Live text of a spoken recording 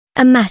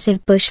A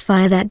massive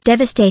bushfire that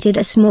devastated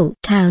a small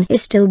town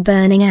is still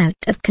burning out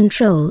of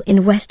control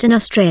in Western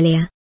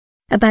Australia.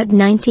 About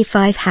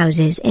 95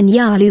 houses in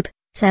Yarloop,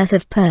 south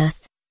of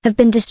Perth, have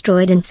been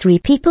destroyed and 3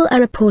 people are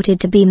reported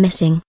to be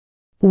missing.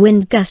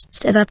 Wind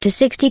gusts of up to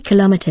 60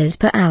 km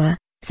per hour,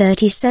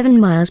 37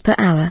 miles per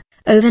hour,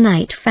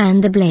 overnight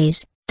fanned the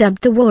blaze,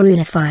 dubbed the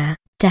Waroona fire,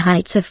 to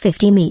heights of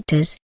 50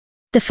 meters.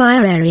 The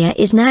fire area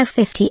is now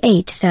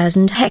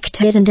 58,000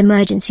 hectares and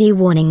emergency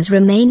warnings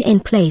remain in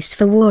place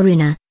for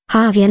Waroona,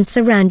 Harvey and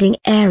surrounding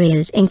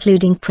areas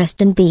including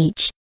Preston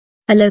Beach.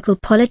 A local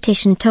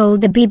politician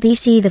told the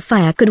BBC the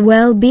fire could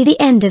well be the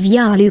end of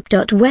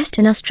Yarloop.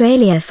 Western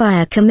Australia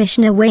Fire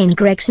Commissioner Wayne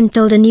Gregson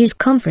told a news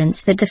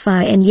conference that the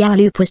fire in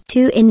Yarloop was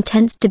too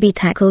intense to be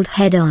tackled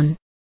head-on.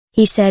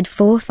 He said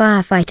 4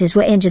 firefighters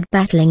were injured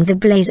battling the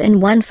blaze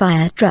and 1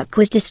 fire truck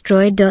was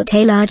destroyed. A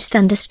large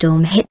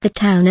thunderstorm hit the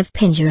town of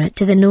Pinjarra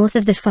to the north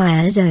of the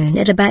fire zone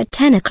at about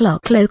 10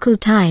 o'clock local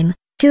time,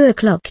 2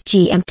 o'clock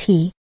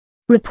GMT.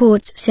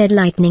 Reports said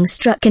lightning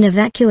struck an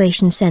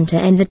evacuation center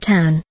in the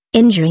town,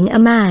 injuring a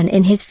man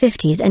in his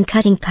 50s and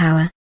cutting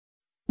power.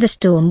 The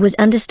storm was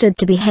understood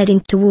to be heading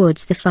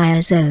towards the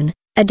fire zone.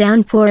 A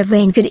downpour of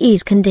rain could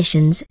ease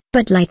conditions,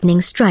 but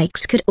lightning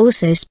strikes could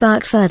also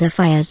spark further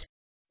fires.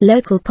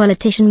 Local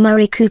politician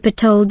Murray Cooper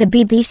told the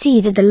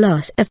BBC that the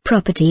loss of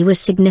property was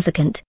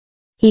significant.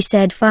 He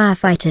said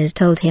firefighters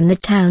told him the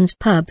town's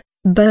pub,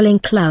 bowling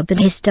club and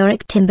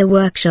historic timber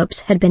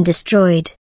workshops had been destroyed.